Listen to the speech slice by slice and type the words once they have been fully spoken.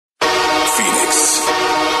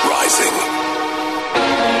Rising.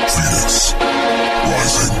 Phoenix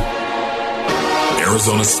Rising.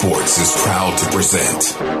 Arizona Sports is proud to present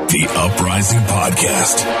the Uprising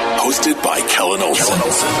Podcast, hosted by Kellen Olson.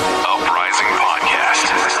 Uprising Podcast.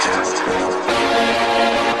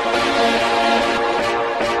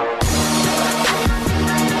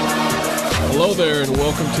 Hello there, and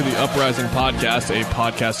welcome to the Uprising Podcast, a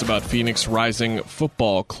podcast about Phoenix Rising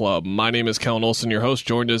Football Club. My name is Kellen Olson, your host,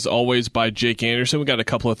 joined as always by Jake Anderson. We got a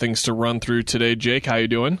couple of things to run through today. Jake, how you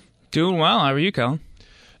doing? Doing well. How are you, Kellen?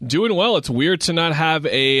 Doing well. It's weird to not have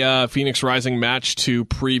a Phoenix Rising match to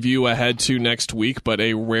preview ahead to next week, but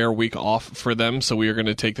a rare week off for them. So we are going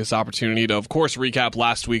to take this opportunity to, of course, recap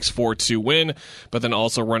last week's 4-2 win, but then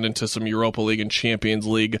also run into some Europa League and Champions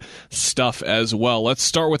League stuff as well. Let's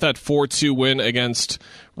start with that 4-2 win against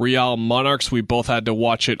Real Monarchs. We both had to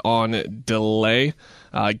watch it on delay.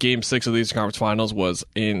 Game 6 of the Eastern Conference Finals was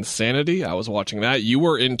insanity. I was watching that. You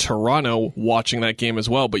were in Toronto watching that game as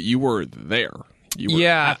well, but you were there.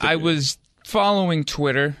 Yeah, I was following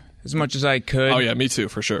Twitter as much as I could. Oh, yeah, me too,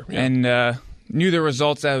 for sure. Yeah. And knew the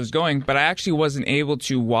results that I was going, but I actually wasn't able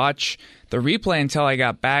to watch the replay until I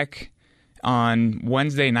got back on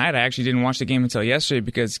Wednesday night. I actually didn't watch the game until yesterday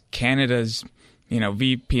because Canada's,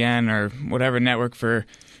 VPN or whatever network for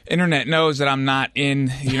internet knows that I'm not in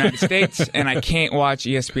the United States and I can't watch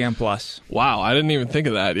ESPN+. Wow, I didn't even think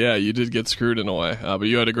of that. Yeah, you did get screwed in a way. But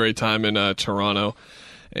you had a great time in Toronto.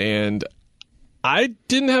 And I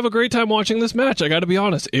didn't have a great time watching this match, I got to be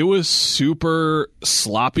honest. It was super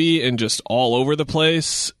sloppy and just all over the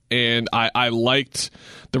place, and I liked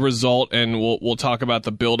the result, and we'll talk about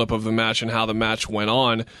the buildup of the match and how the match went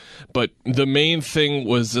on, but the main thing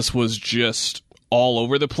was this was just all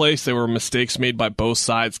over the place. There were mistakes made by both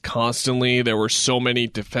sides constantly. There were so many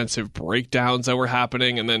defensive breakdowns that were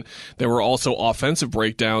happening, and then there were also offensive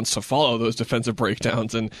breakdowns to follow those defensive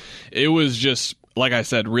breakdowns, and it was just, like I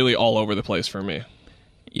said, really all over the place for me.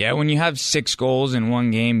 Yeah, when you have 6 goals in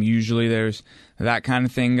one game, usually there's that kind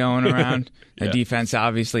of thing going around. Yeah. The defense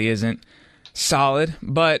obviously isn't solid,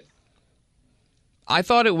 but I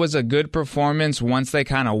thought it was a good performance once they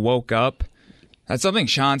kind of woke up. That's something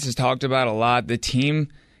Shantz has talked about a lot. The team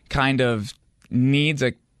kind of needs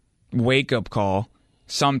a wake-up call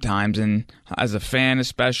sometimes, and as a fan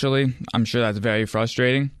especially, I'm sure that's very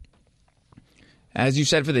frustrating. As you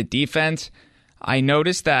said for the defense, I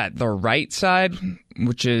noticed that the right side,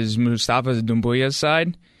 which is Mustafa Doumbouya's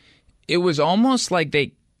side, it was almost like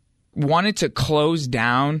they wanted to close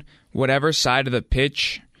down whatever side of the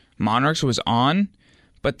pitch Monarchs was on,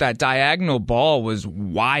 but that diagonal ball was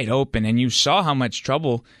wide open, and you saw how much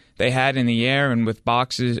trouble they had in the air and with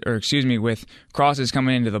with crosses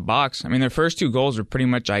coming into the box. I mean, their first 2 goals were pretty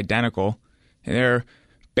much identical. They're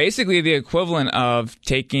basically the equivalent of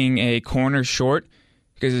taking a corner short,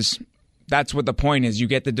 because that's what the point is. You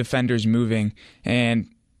get the defenders moving, and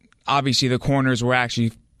obviously the corners were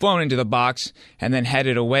actually flown into the box and then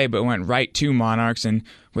headed away, but went right to Monarchs, and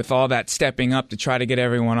with all that stepping up to try to get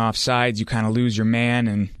everyone off sides, you kind of lose your man,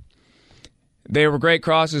 and they were great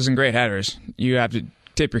crosses and great headers. You have to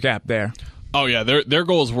tip your cap there. Oh yeah, their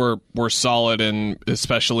goals were solid, and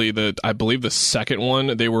especially I believe the second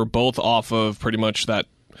one, they were both off of pretty much that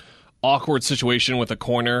awkward situation with a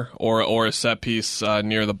corner or a set piece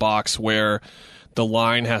near the box where the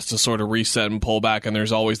line has to sort of reset and pull back, and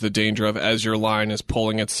there's always the danger of, as your line is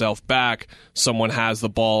pulling itself back, someone has the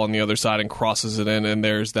ball on the other side and crosses it in, and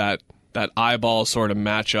there's that eyeball sort of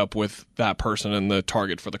matchup with that person and the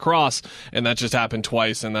target for the cross, and that just happened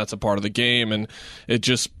twice, and that's a part of the game, and it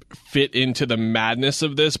just fit into the madness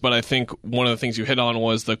of this. But I think one of the things you hit on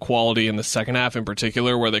was the quality in the second half in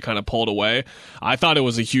particular, where they kind of pulled away. I thought it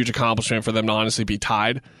was a huge accomplishment for them to honestly be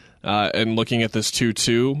tied. And looking at this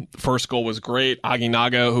 2-2, first goal was great.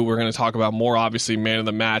 Aguinaga, who we're going to talk about more, obviously man of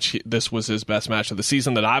the match. This was his best match of the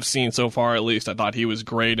season that I've seen so far, at least. I thought he was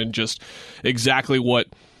great, and just exactly what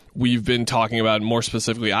we've been talking about, and more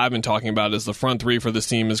specifically I've been talking about, is the front 3 for this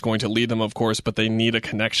team is going to lead them, of course, but they need a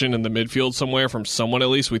connection in the midfield somewhere from someone at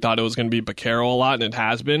least. We thought it was going to be Baquero a lot, and it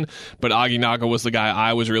has been, but Aguinaga was the guy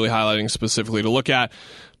I was really highlighting specifically to look at.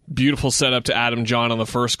 Beautiful setup to Adam John on the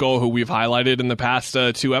first goal, who we've highlighted in the past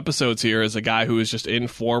 2 episodes here as a guy who is just in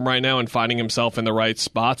form right now and finding himself in the right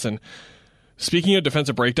spots. And speaking of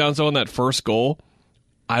defensive breakdowns, though, in that first goal,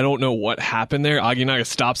 I don't know what happened there. Aguinaga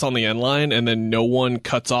stops on the end line, and then no one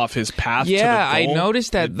cuts off his path to the goal. Yeah, I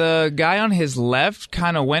noticed that the guy on his left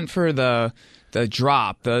kind of went for the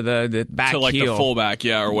drop, the back to like heel. The fullback,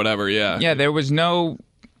 yeah, or whatever, yeah. Yeah, there was no...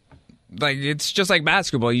 it's just like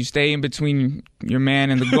basketball. You stay in between your man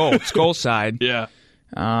and the goal. It's goal side. Yeah.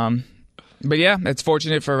 But yeah, it's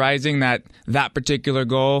fortunate for Rising that particular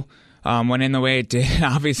goal went in the way it did.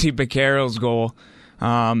 Obviously, Bakkero's goal,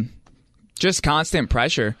 just constant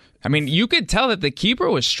pressure. I mean, you could tell that the keeper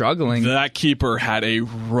was struggling. That keeper had a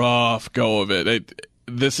rough go of it.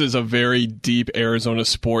 This is a very deep Arizona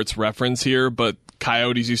sports reference here, but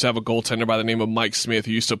Coyotes used to have a goaltender by the name of Mike Smith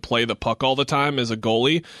who used to play the puck all the time as a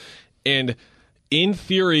goalie. And in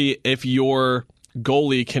theory, if your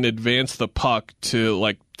goalie can advance the puck to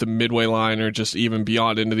like the midway line or just even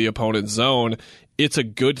beyond into the opponent's zone, it's a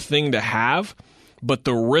good thing to have. But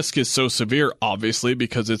the risk is so severe, obviously,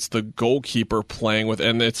 because it's the goalkeeper playing with,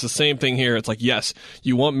 and it's the same thing here. It's like, yes,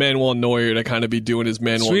 you want Manuel Neuer to kind of be doing his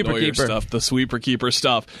Manuel Neuer stuff, the sweeper keeper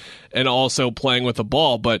stuff, and also playing with the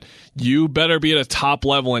ball. But you better be at a top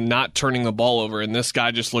level and not turning the ball over. And this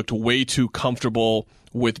guy just looked way too comfortable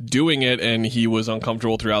with doing it, and he was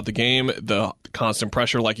uncomfortable throughout the game. The constant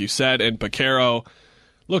pressure, like you said, and Backero,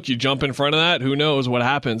 look, you jump in front of that, who knows what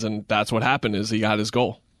happens, and that's what happened is he got his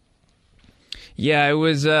goal. Yeah, it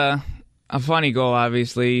was a funny goal,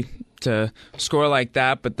 obviously, to score like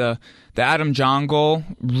that. But the Adam John goal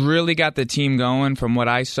really got the team going from what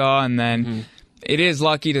I saw. And then it is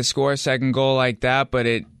lucky to score a second goal like that, but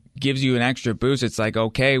it gives you an extra boost. It's like,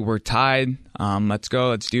 okay, we're tied. Let's go.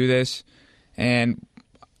 Let's do this. And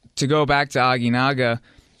to go back to Aguinaga,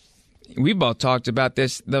 we both talked about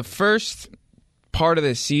this. The first part of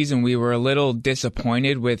the season, we were a little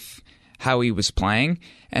disappointed with how he was playing.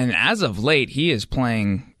 And as of late, he is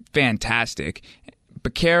playing fantastic.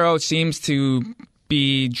 Backero seems to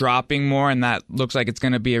be dropping more, and that looks like it's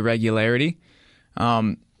going to be a regularity.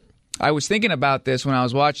 I was thinking about this when I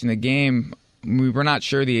was watching the game. We were not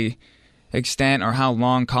sure the extent or how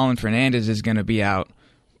long Colin Fernandez is going to be out.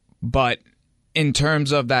 But in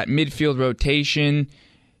terms of that midfield rotation,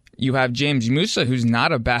 you have James Musa, who's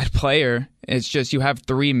not a bad player. It's just you have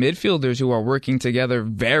three midfielders who are working together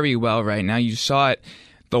very well right now. You saw it,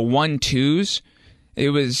 the 1-2s. It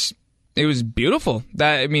was beautiful.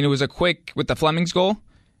 It was a quick, with the Fleming's goal,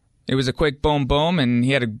 it was a quick boom, boom, and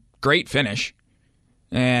he had a great finish.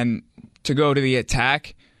 And to go to the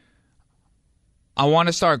attack, I want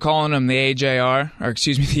to start calling him the AJR, or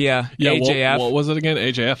excuse me, the AJF. What was it again?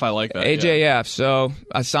 AJF, I like that. AJF. Yeah. So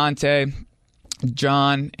Asante,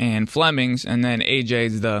 John, and Flemings, and then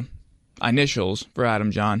AJ's the initials for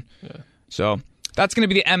Adam John. Yeah. So that's going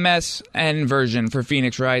to be the MSN version for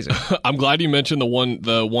Phoenix Rising. I'm glad you mentioned the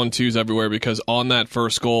 1-2s everywhere, because on that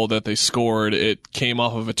first goal that they scored, it came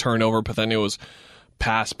off of a turnover, but then it was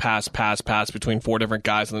pass between four different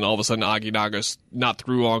guys, and then all of a sudden Aguinaga's not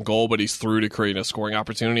through on goal, but he's through to create a scoring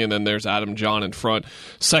opportunity, and then there's Adam John in front.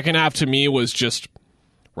 Second half to me was just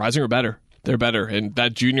Rising are better. They're better. And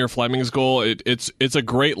that Junior Fleming's goal, it's a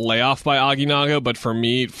great layoff by Aguinaga, but for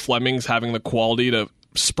me, Fleming's having the quality to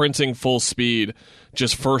sprinting full speed,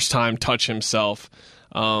 just first time touch himself,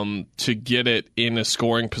 to get it in a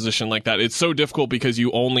scoring position like that. It's so difficult because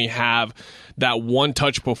you only have that one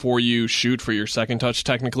touch before you shoot for your second touch,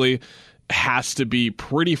 technically. Has to be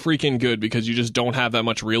pretty freaking good because you just don't have that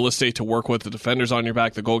much real estate to work with. The defender's on your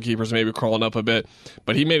back, the goalkeeper's maybe crawling up a bit,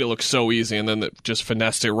 but he made it look so easy, and then just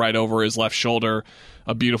finessed it right over his left shoulder.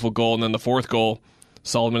 A beautiful goal. And then the fourth goal,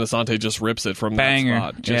 Solomon Asante just rips it from banger.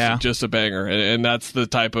 That spot. Just a banger. And that's the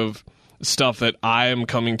type of stuff that I am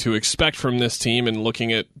coming to expect from this team. And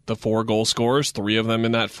looking at the 4 goal scorers, 3 of them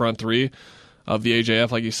in that front 3 of the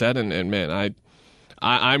AJF, like you said, and man,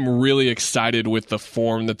 I'm really excited with the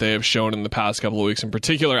form that they have shown in the past couple of weeks. In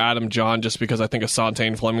particular, Adam John, just because I think Asante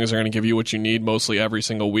and Flemings are going to give you what you need mostly every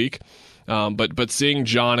single week. But seeing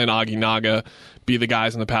John and Aguinaga be the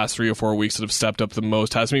guys in the past 3 or 4 weeks that have stepped up the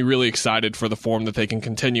most has me really excited for the form that they can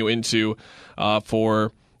continue into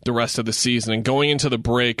for the rest of the season. And going into the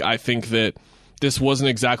break, I think that this wasn't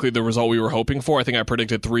exactly the result we were hoping for. I think I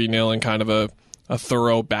predicted 3-0 and kind of a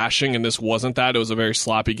thorough bashing, and this wasn't that. It was a very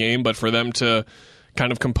sloppy game, but for them to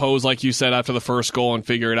kind of compose, like you said, after the first goal and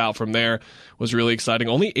figure it out from there was really exciting.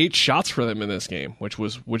 Only 8 shots for them in this game, which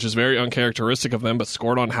is very uncharacteristic of them, but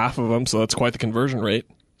scored on half of them, so that's quite the conversion rate.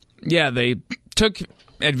 Yeah, they took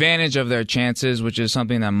advantage of their chances, which is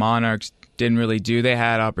something that Monarchs didn't really do. They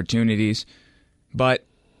had opportunities, but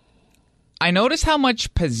I noticed how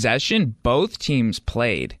much possession both teams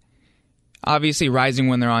played. Obviously, Rising,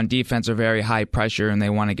 when they're on defense, are very high pressure and they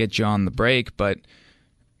want to get you on the break, but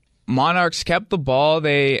Monarchs kept the ball.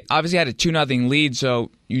 They obviously had a 2-0 lead, so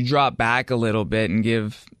you drop back a little bit and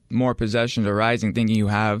give more possession to Rising, thinking you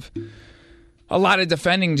have a lot of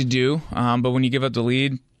defending to do. But when you give up the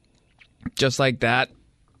lead, just like that,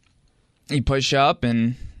 you push up,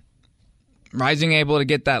 and Rising able to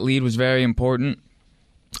get that lead was very important,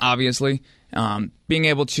 obviously. Being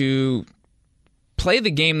able to play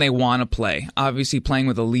the game they want to play. Obviously, playing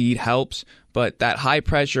with a lead helps, but that high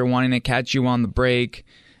pressure, wanting to catch you on the break,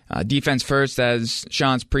 defense first, as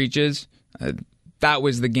Shantz preaches, that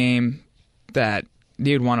was the game that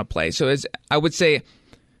they would want to play. So I would say,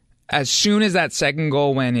 as soon as that second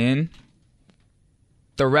goal went in,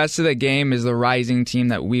 the rest of the game is the rising team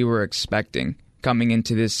that we were expecting coming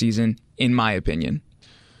into this season, in my opinion.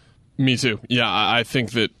 Me too. Yeah, I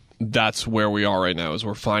think that's where we are right now, is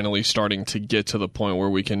we're finally starting to get to the point where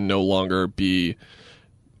we can no longer be,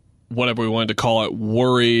 whatever we wanted to call it,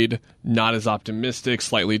 worried, not as optimistic,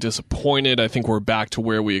 slightly disappointed. I think we're back to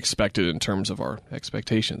where we expected in terms of our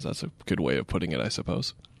expectations. That's a good way of putting it, I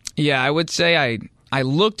suppose. Yeah, I would say I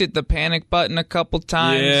looked at the panic button a couple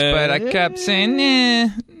times, but I kept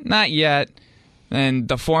saying, not yet. And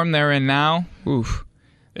the form they're in now, oof.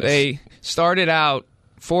 Yes. They started out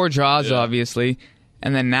 4 draws, obviously,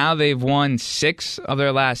 and then now they've won 6 of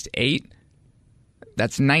their last 8.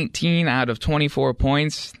 That's 19 out of 24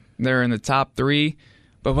 points. They're in the top 3.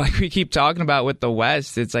 But like we keep talking about with the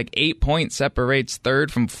West, it's like 8 points separates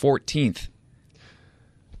 3rd from 14th.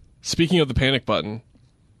 Speaking of the panic button,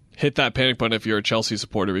 hit that panic button if you're a Chelsea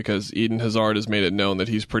supporter, because Eden Hazard has made it known that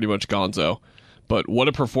he's pretty much gonzo. But what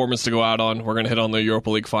a performance to go out on. We're going to hit on the Europa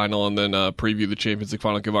League final and then preview the Champions League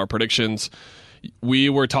final, give our predictions. We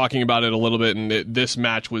were talking about it a little bit, and this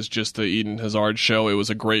match was just the Eden Hazard show. It was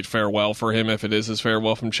a great farewell for him, if it is his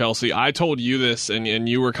farewell from Chelsea. I told you this, and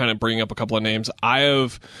you were kind of bringing up a couple of names. I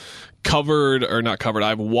have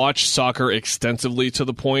I've watched soccer extensively to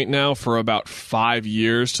the point now for about 5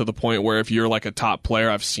 years, to the point where if you're like a top player,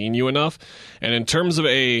 I've seen you enough. And in terms of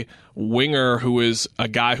a winger who is a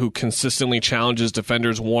guy who consistently challenges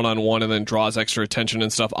defenders one-on-one and then draws extra attention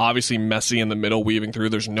and stuff, obviously Messi in the middle weaving through,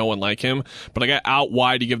 there's no one like him. But I got out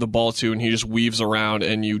wide to give the ball to, and he just weaves around,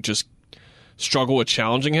 and you just struggle with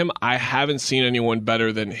challenging him. I haven't seen anyone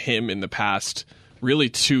better than him in the past, really,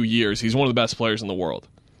 2 years. He's one of the best players in the world.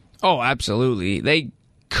 Oh, absolutely. They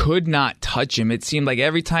could not touch him. It seemed like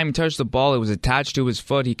every time he touched the ball, it was attached to his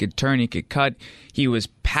foot. He could turn, he could cut. He was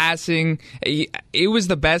passing. It was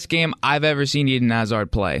the best game I've ever seen Eden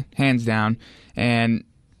Hazard play, hands down. And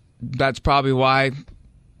that's probably why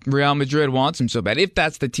Real Madrid wants him so bad. If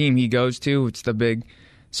that's the team he goes to, it's the big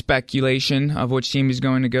speculation of which team he's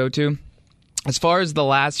going to go to. As far as the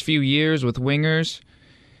last few years with wingers,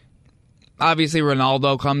 obviously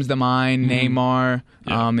Ronaldo comes to mind, Neymar,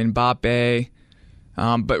 Mbappe.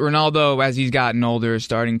 But Ronaldo, as he's gotten older, is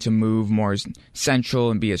starting to move more central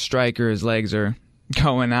and be a striker. His legs are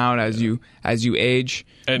going out as you age.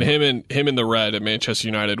 And him in the red at Manchester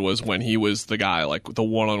United was when he was the guy, like the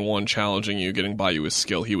one-on-one challenging you, getting by you with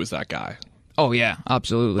skill. He was that guy. Oh yeah,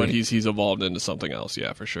 absolutely. But he's evolved into something else,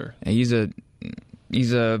 yeah, for sure. And he's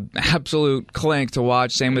a absolute clink to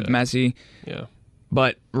watch. Same with Messi. Yeah.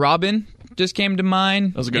 But Robin just came to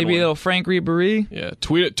mind. That was a good Maybe one. a little Frank Ribéry. Yeah,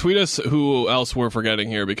 tweet us who else we're forgetting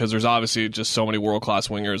here, because there's obviously just so many world-class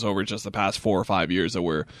wingers over just the past 4 or 5 years that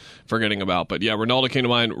we're forgetting about. But yeah, Ronaldo came to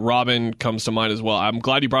mind. Robin comes to mind as well. I'm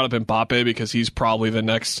glad you brought up Mbappe, because he's probably the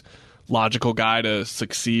next logical guy to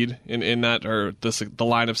succeed in that, or the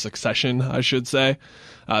line of succession, I should say,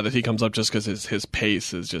 that he comes up, just because his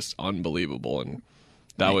pace is just unbelievable. And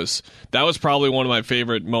that was probably one of my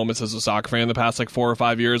favorite moments as a soccer fan in the past 4 or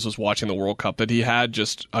 5 years, was watching the World Cup that he had,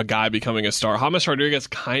 just a guy becoming a star. James Rodriguez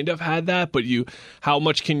kind of had that, but how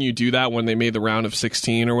much can you do that when they made the round of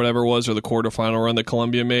 16 or whatever it was, or the quarterfinal run that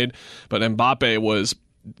Colombia made? But Mbappe was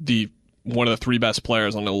one of the 3 best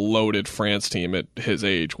players on a loaded France team at his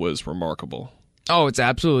age. Was remarkable. Oh, it's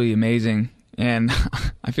absolutely amazing. And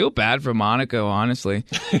I feel bad for Monaco, honestly.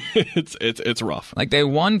 It's rough. Like, they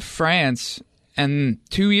won France and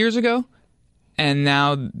 2 years ago, and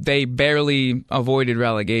now they barely avoided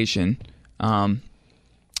relegation.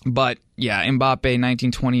 But yeah, Mbappe,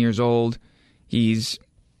 19, 20 years old. He's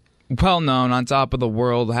well known, on top of the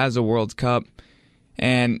world, has a World Cup.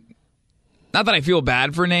 And not that I feel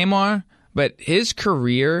bad for Neymar, but his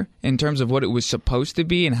career, in terms of what it was supposed to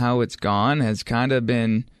be and how it's gone, has kind of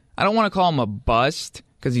been, I don't want to call him a bust,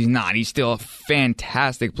 because he's not. He's still a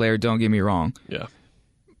fantastic player, don't get me wrong. Yeah.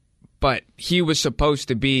 But he was supposed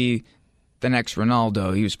to be the next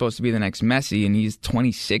Ronaldo. He was supposed to be the next Messi, and he's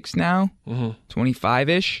 26 now,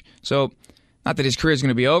 25-ish. So, not that his career is going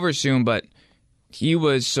to be over soon, but he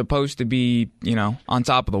was supposed to be, on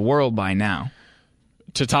top of the world by now.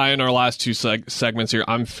 To tie in our last 2 segments here,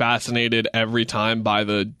 I'm fascinated every time by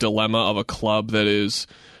the dilemma of a club that is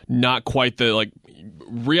not quite the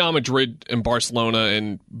Real Madrid and Barcelona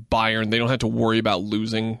and Bayern, they don't have to worry about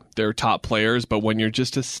losing their top players, but when you're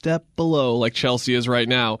just a step below, like Chelsea is right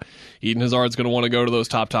now, Eden Hazard's going to want to go to those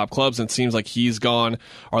top clubs, and it seems like he's gone.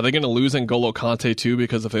 Are they going to lose N'Golo Kante too?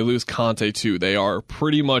 Because if they lose Kante too, they are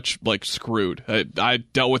pretty much like screwed. I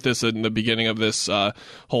dealt with this in the beginning of this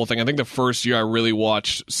whole thing. I think the first year I really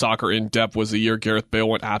watched soccer in depth was the year Gareth Bale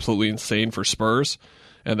went absolutely insane for Spurs.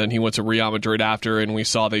 And then he went to Real Madrid after, and we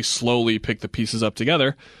saw they slowly pick the pieces up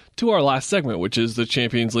together to our last segment, which is the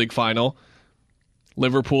Champions League final.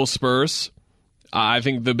 Liverpool Spurs. I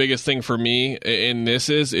think the biggest thing for me in this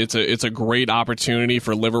is it's a great opportunity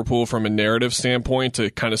for Liverpool from a narrative standpoint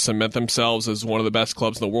to kind of cement themselves as one of the best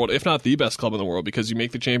clubs in the world, if not the best club in the world, because you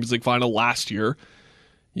make the Champions League final last year.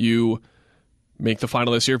 You make the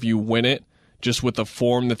final this year. If you win it, just with the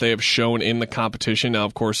form that they have shown in the competition. Now,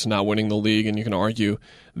 of course, not winning the league, and you can argue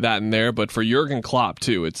that in there. But for Jurgen Klopp,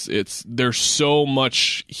 too, there's so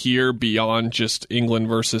much here beyond just England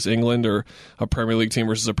versus England or a Premier League team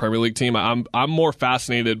versus a Premier League team. I'm more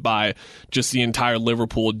fascinated by just the entire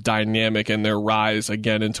Liverpool dynamic and their rise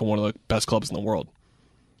again into one of the best clubs in the world.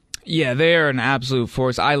 Yeah, they are an absolute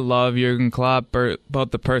force. I love Jurgen Klopp,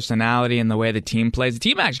 both the personality and the way the team plays. The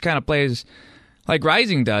team actually kind of plays like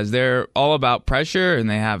Rising does. They're all about pressure, and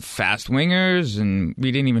they have fast wingers, and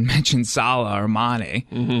we didn't even mention Salah or Mane.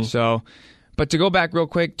 Mm-hmm. So, but to go back real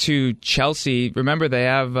quick to Chelsea, remember they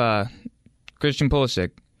have Christian Pulisic.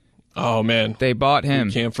 Oh, man. They bought him.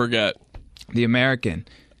 You can't forget. The American.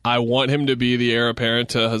 I want him to be the heir apparent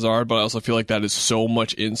to Hazard, but I also feel like that is so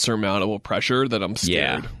much insurmountable pressure that I'm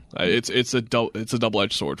scared. Yeah. It's a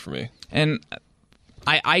double-edged sword for me. And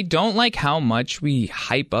I don't like how much we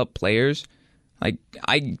hype up players. Like,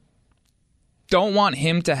 I don't want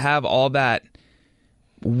him to have all that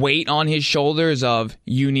weight on his shoulders of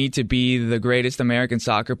you need to be the greatest American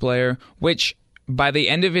soccer player, which by the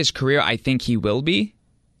end of his career, I think he will be,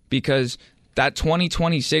 because that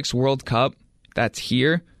 2026 World Cup that's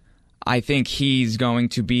here, I think he's going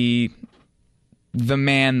to be the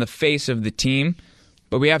man, the face of the team.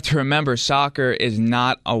 But we have to remember, soccer is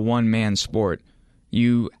not a one-man sport.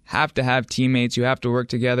 You have to have teammates. You have to work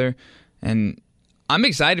together. And I'm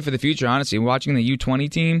excited for the future, honestly. Watching the U20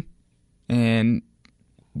 team, and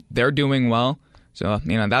they're doing well. So,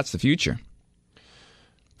 that's the future.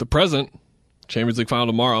 The present, Champions League final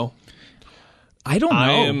tomorrow. I don't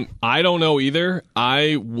know. I don't know either.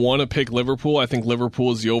 I want to pick Liverpool. I think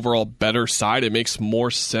Liverpool is the overall better side. It makes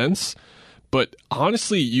more sense. But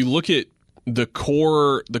honestly, you look at the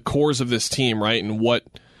cores of this team, right, and what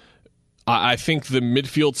I think the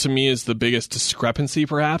midfield to me is the biggest discrepancy,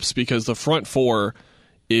 perhaps, because the front four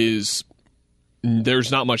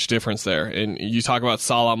there's not much difference there. And you talk about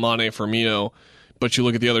Salah, Mane, Firmino, but you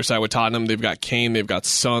look at the other side with Tottenham, they've got Kane, they've got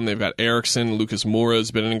Son, they've got Eriksen, Lucas Moura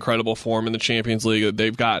has been in incredible form in the Champions League.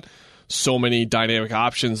 They've got so many dynamic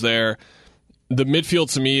options there. The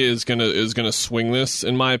midfield to me is gonna swing this,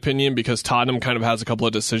 in my opinion, because Tottenham kind of has a couple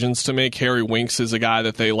of decisions to make. Harry Winks is a guy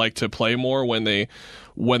that they like to play more when they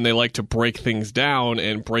like to break things down,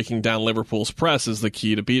 and breaking down Liverpool's press is the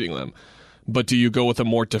key to beating them. But do you go with a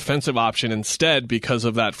more defensive option instead because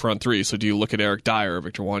of that front three? So do you look at Eric Dyer,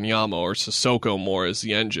 Victor Wanyama, or Sissoko more as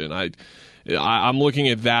the engine? I'm looking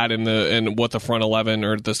at that and what the front 11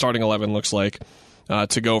 or the starting 11 looks like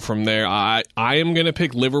to go from there. I am going to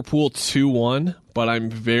pick Liverpool 2-1, but I'm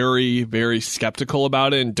very, very skeptical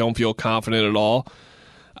about it and don't feel confident at all.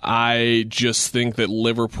 I just think that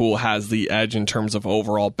Liverpool has the edge in terms of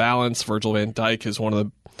overall balance. Virgil van Dijk is one of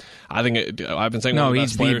the I've been saying one of the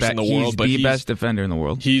best players in the world, but he's the best defender in the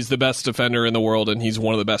world. He's the best defender in the world, and he's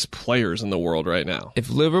one of the best players in the world right now. If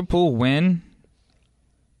Liverpool win,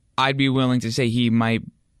 I'd be willing to say he might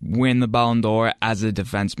win the Ballon d'Or as a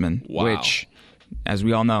defenseman, which, as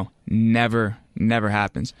we all know, never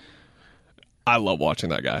happens. I love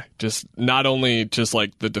watching that guy. Just not only just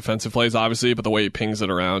like the defensive plays, obviously, but the way he pings it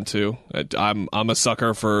around too. I'm a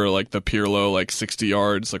sucker for like the Pirlo, like 60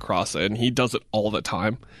 yards across, and he does it all the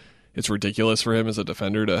time. It's ridiculous for him as a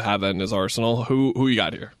defender to have that in his arsenal. Who you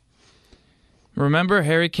got here? Remember,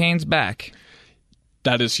 Harry Kane's back.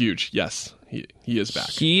 That is huge. Yes, he is back.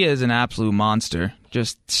 He is an absolute monster.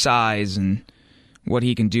 Just size and what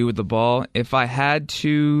he can do with the ball. If I had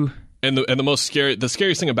to. And the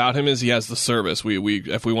scariest thing about him is he has the service. We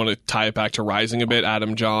if we want to tie it back to Rising a bit,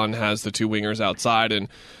 Adam John has the two wingers outside, and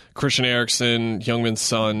Christian Eriksen, Youngman's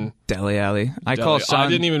son, Dele Alli. I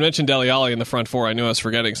didn't even mention Dele Alli in the front four. I knew I was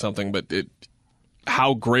forgetting something, but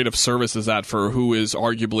how great of service is that for who is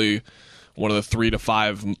arguably one of the 3 to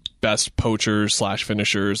 5 best poachers /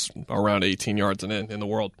 finishers around 18 yards and in the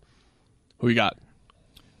world? Who you got?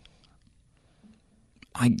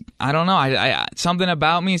 I don't know. I something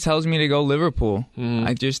about me tells me to go Liverpool.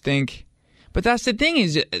 I just think, but that's the thing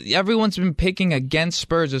is everyone's been picking against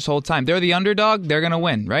Spurs this whole time. They're the underdog. They're gonna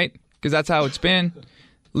win, right? Because that's how it's been.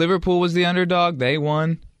 Liverpool was the underdog. They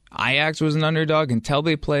won. Ajax was an underdog until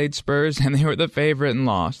they played Spurs, and they were the favorite and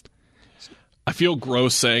lost. I feel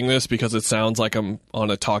gross saying this because it sounds like I'm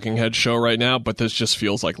on a talking head show right now, but this just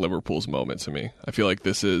feels like Liverpool's moment to me. I feel like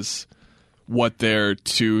this is what their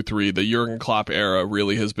the Jurgen Klopp era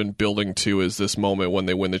really has been building to, is this moment when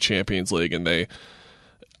they win the Champions League. And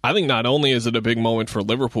I think not only is it a big moment for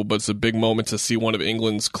Liverpool, but it's a big moment to see one of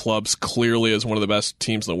England's clubs clearly as one of the best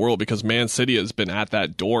teams in the world, because Man City has been at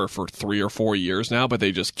that door for 3 or 4 years now, but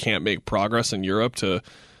they just can't make progress in Europe to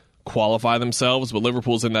qualify themselves. But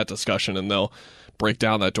Liverpool's in that discussion, and they'll break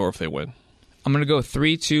down that door if they win. I'm going to go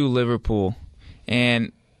 3-2 Liverpool.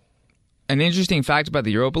 And an interesting fact about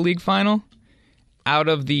the Europa League final, out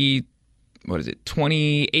of the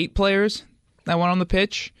 28 players that went on the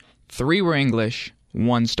pitch, 3 were English,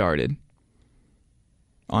 1 started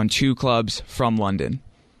on 2 clubs from London.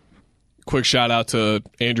 Quick shout out to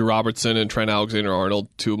Andrew Robertson and Trent Alexander-Arnold,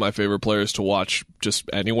 2 of my favorite players to watch just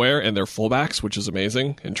anywhere, and they're fullbacks, which is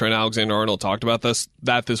amazing. And Trent Alexander-Arnold talked about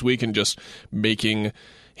this week, and just making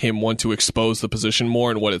him want to expose the position more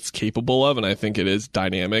and what it's capable of, and I think it is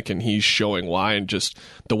dynamic, and he's showing why. And just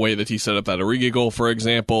the way that he set up that Origi goal, for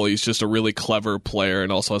example, he's just a really clever player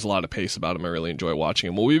and also has a lot of pace about him. I really enjoy watching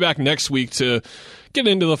him. We'll be back next week to get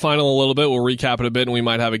into the final a little bit. We'll recap it a bit, and we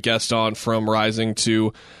might have a guest on from Rising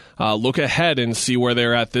to look ahead and see where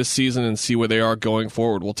they're at this season and see where they are going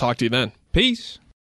forward. We'll talk to you then. Peace.